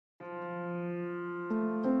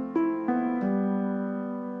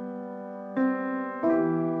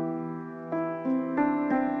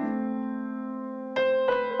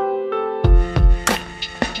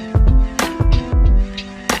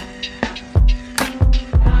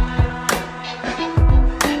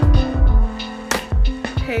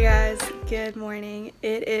Good morning.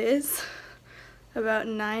 It is about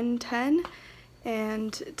 9:10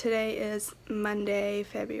 and today is Monday,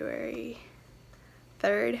 February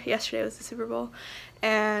 3rd. Yesterday was the Super Bowl,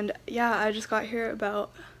 and yeah, I just got here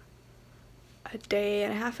about a day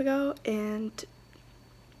and a half ago, and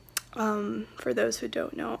for those who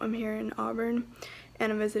don't know, I'm here in Auburn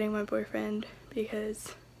and I'm visiting my boyfriend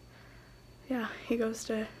because yeah, he goes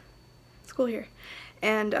to school here,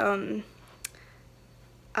 and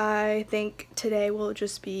I think today will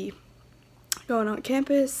just be going on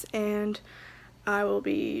campus and I will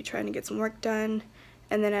be trying to get some work done,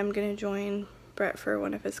 and then I'm gonna join Brett for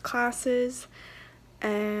one of his classes,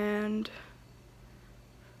 and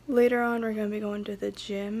later on we're gonna be going to the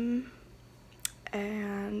gym,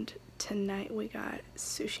 and tonight we got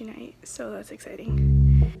sushi night, so that's exciting.